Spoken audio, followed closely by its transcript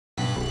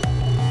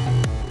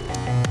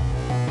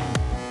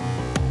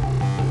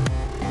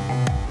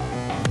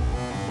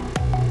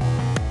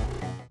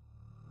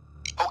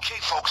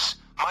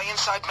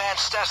Red Man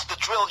stashed the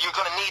drill you're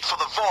gonna need for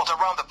the vault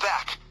around the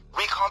back.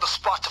 Recon the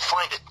spot to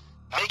find it.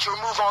 Make your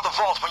move on the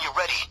vault when you're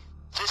ready.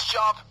 This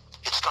job,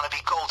 it's gonna be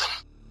golden.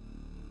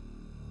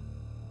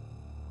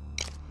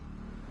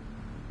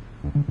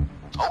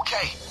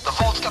 Okay, the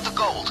vault's got the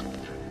gold.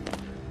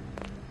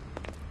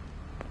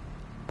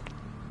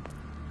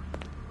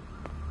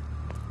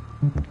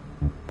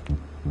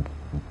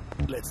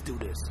 Let's do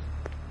this.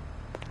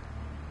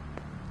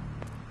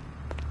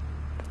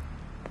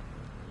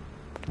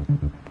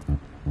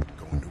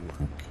 Going to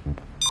work.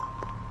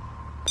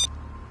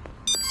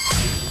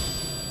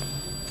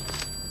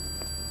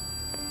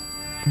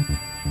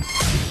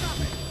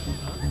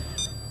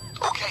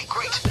 Okay,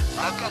 great.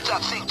 I've got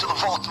that thing to the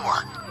vault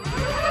door.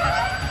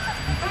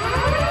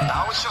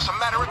 Now it's just a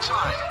matter of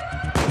time.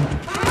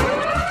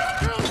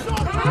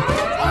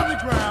 On the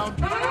ground.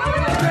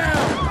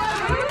 Down.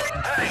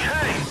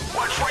 Hey,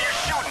 watch where you're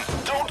shooting.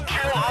 Don't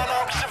kill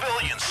unarmed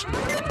civilians.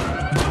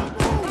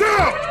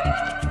 Down.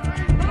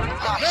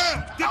 Nice.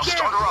 Now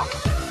start her up.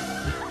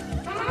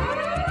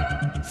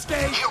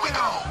 Stay Here we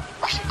go.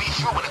 We should be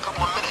through in a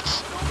couple of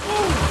minutes.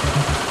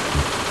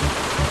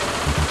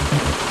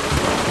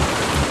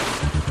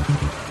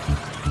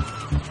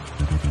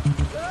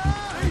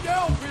 Stay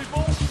down,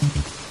 people.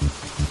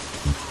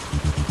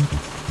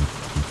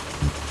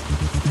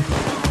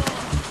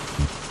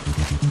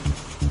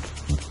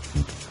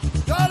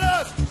 Got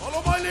us.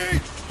 Follow my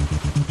lead.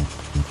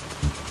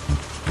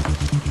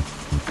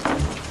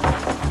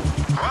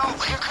 Well,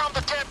 here come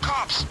the dead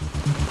cops.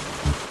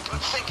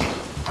 Good thinking.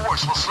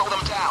 Force will slow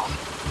them down.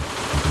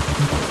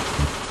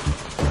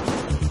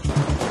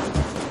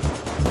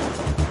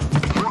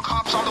 More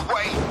cops on the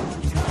way.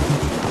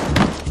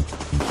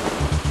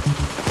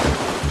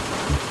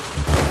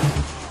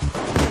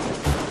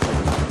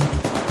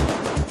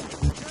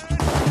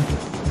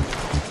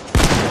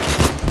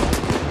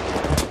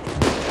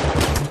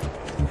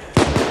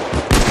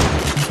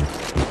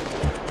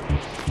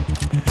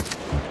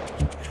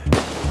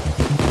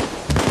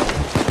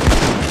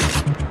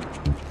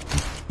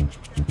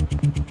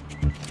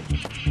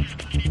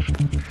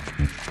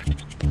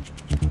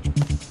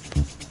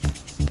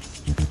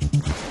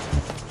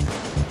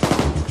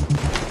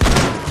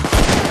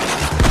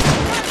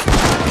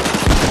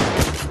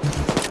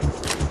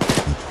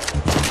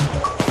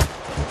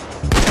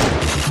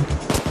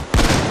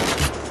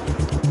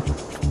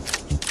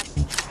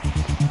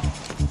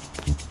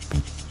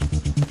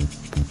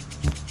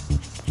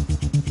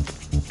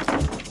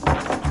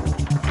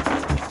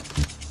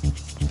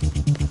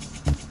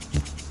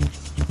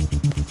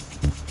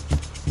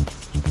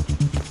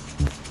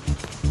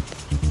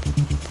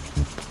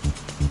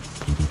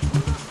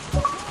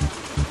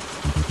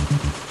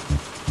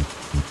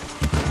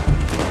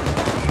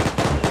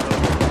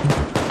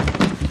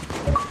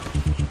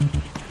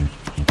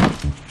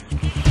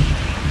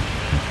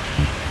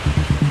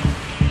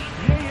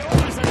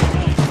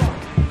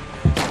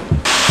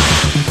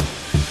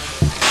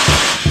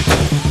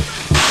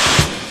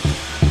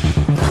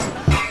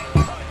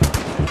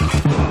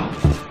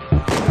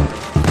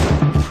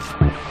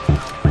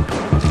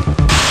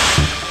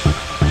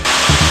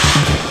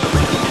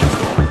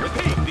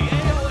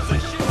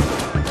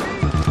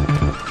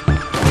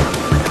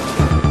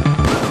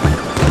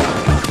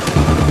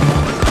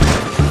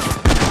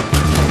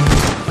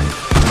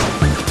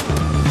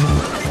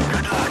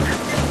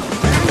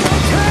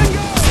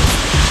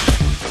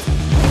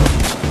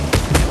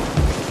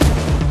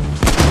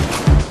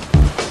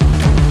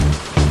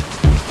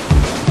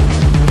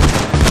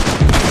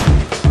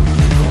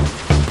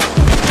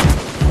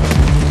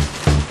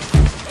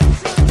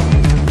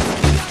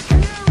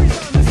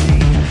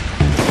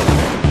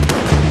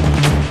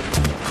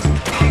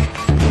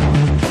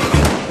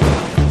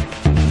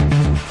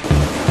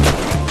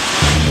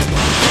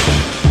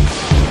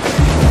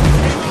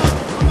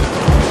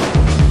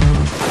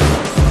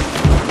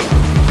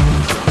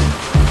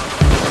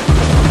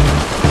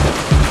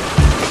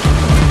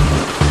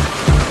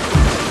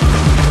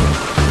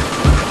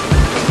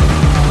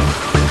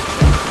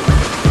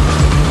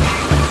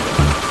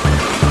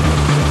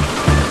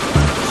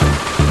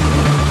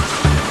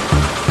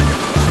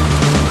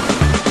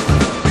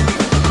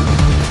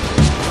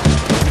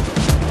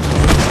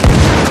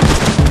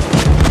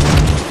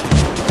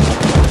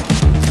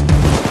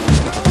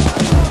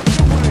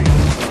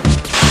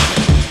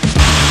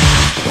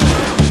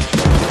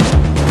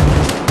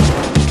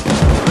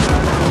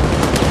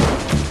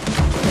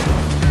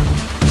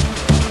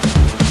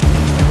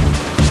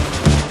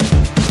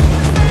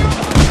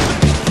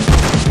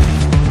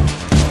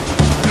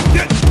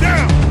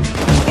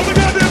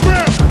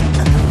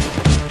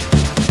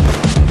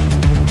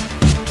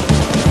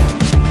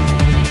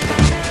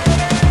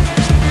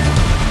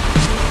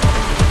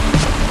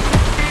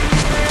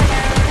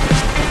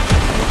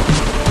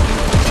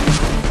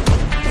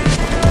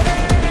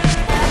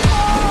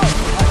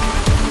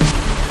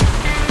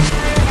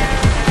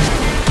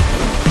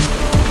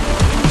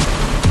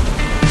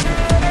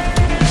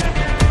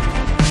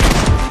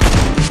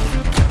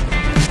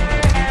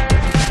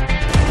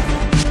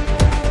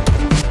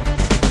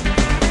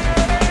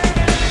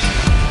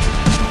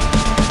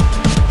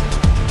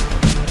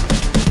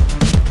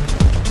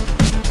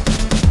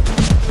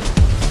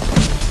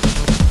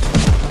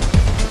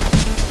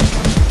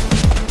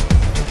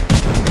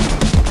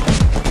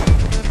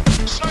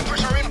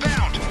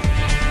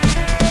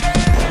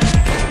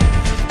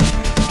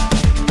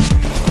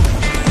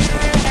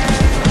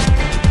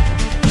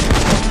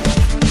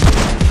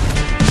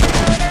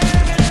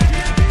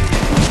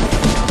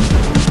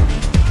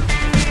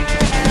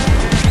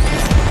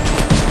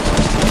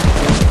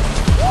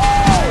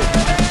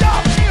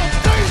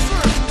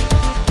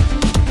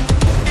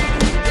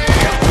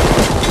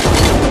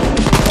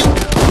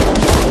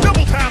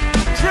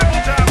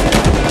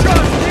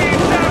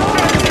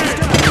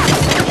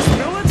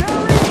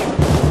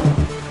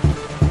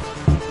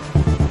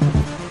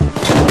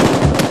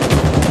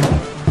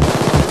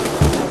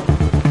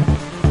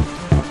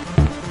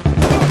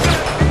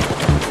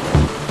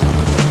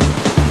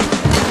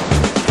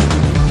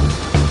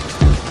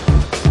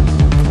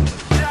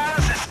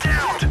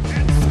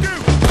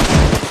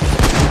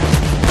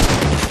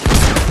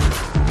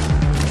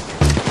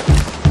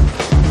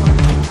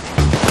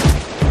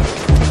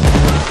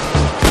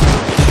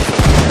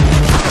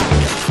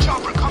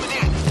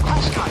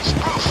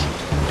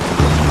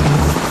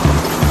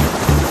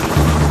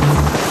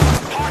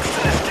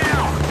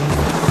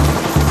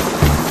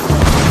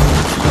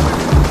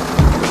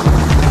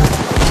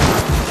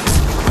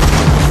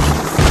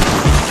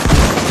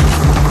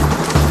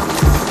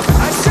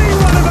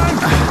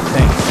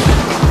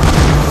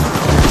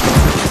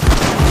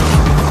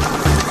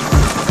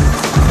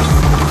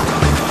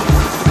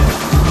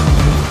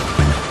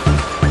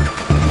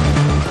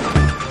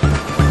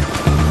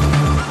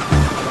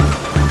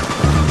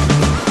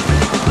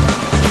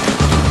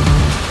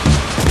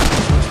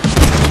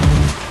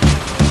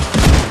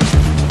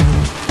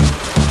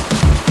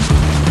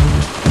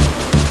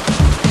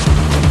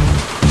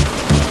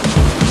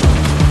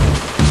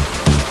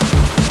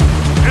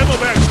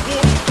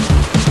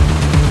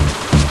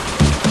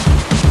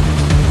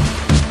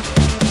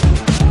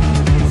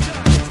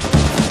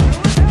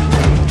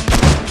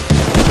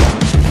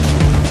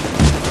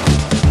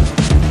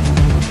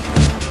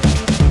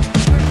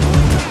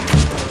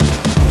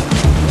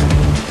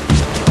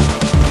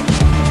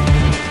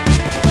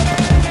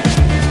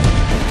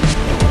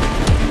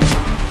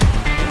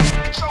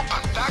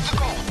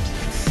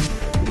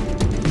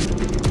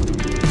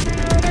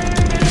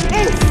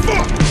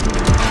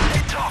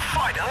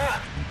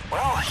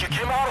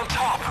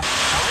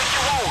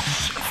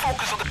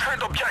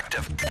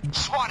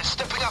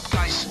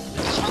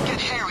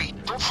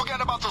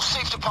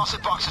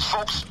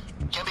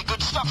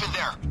 stuff in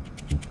there.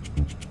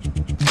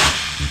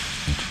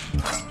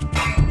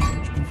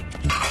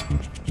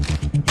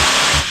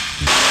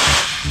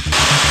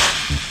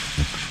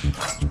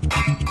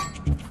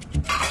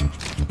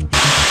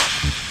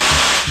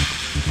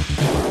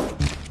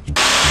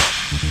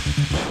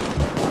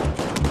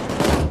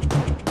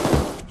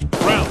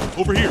 Round,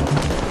 over here.